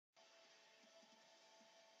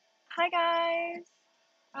Hi guys.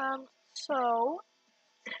 Um, so,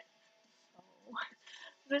 so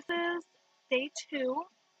this is day 2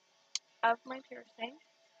 of my piercing.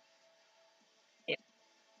 It,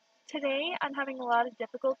 Today I'm having a lot of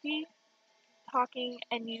difficulty talking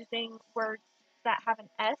and using words that have an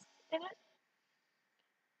S in it.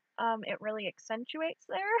 It really accentuates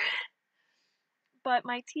there, but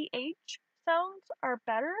my TH sounds are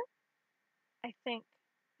better. I think,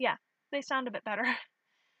 yeah, they sound a bit better.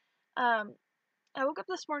 I woke up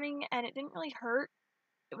this morning and it didn't really hurt.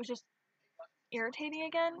 It was just irritating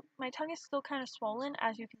again. My tongue is still kind of swollen,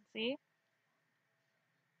 as you can see.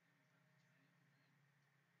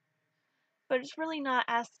 But it's really not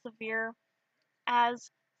as severe as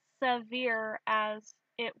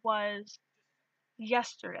it was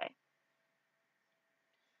yesterday.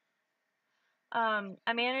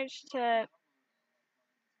 I managed to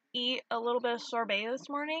eat a little bit of sorbet this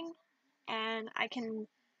morning, and I can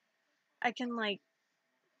like,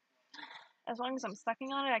 as long as I'm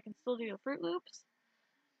sucking on it, I can still do the Fruit Loops,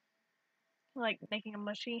 like making a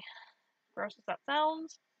mushy, gross as that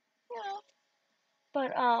sounds, you know.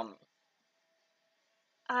 But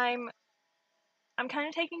I'm I'm kind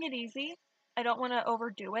of taking it easy. I don't want to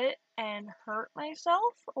overdo it and hurt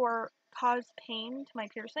myself or cause pain to my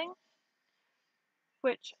piercing,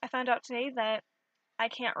 which I found out today that I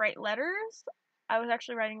can't write letters. I was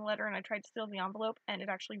actually writing a letter and I tried to steal the envelope and it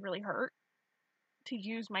actually really hurt to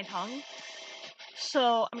use my tongue.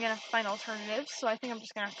 So I'm gonna have to find alternatives. So I think I'm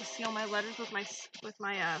just gonna have to seal my letters with my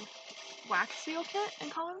wax seal kit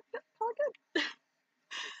and call it good.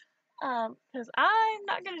 Because I'm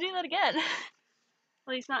not gonna do that again. At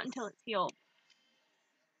least not until it's healed.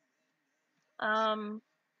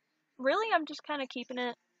 Really, I'm just kind of keeping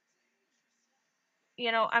it.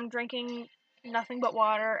 I'm drinking nothing but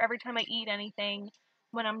water every time I eat anything.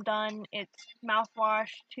 When I'm done, it's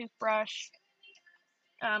mouthwash, toothbrush.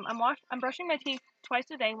 I'm brushing my teeth twice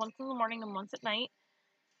a day, once in the morning and once at night.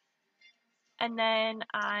 And then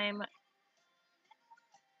I'm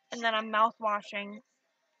mouthwashing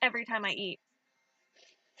every time I eat,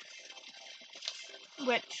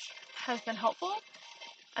 which has been helpful.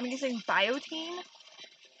 I'm using Biotine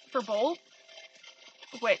for both,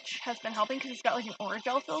 which has been helping because it's got like an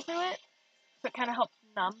Orajel feel to it, so it kind of helps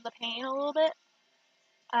numb the pain a little bit.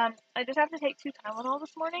 I just have to take 2 Tylenol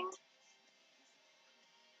this morning,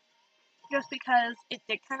 just because it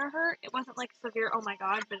did kind of hurt. It wasn't like severe, oh my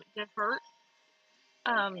god, but it did hurt.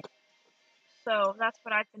 So that's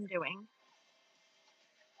what I've been doing.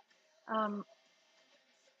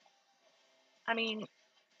 I mean,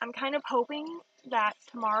 I'm kind of hoping that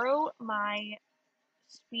tomorrow my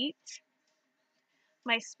speech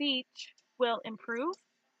will improve,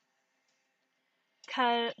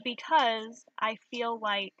 because I feel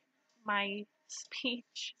like my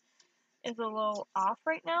speech is a little off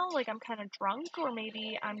right now. Like I'm kind of drunk, or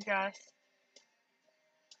maybe I'm just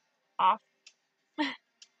off.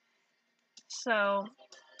 So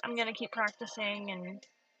I'm gonna keep practicing and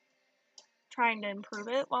trying to improve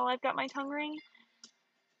it while I've got my tongue ring,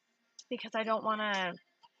 because I don't want to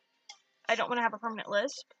have a permanent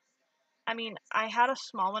lisp. I mean, I had a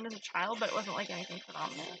small one as a child, but it wasn't like anything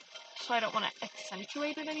predominant, so I don't want to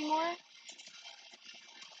accentuate it anymore.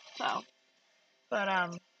 So, but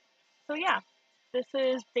so yeah, this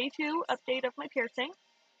is day 2 update of my piercing.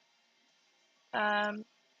 Um,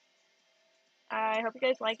 I hope you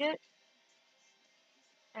guys like it,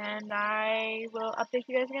 and I will update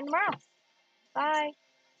you guys again tomorrow. Bye.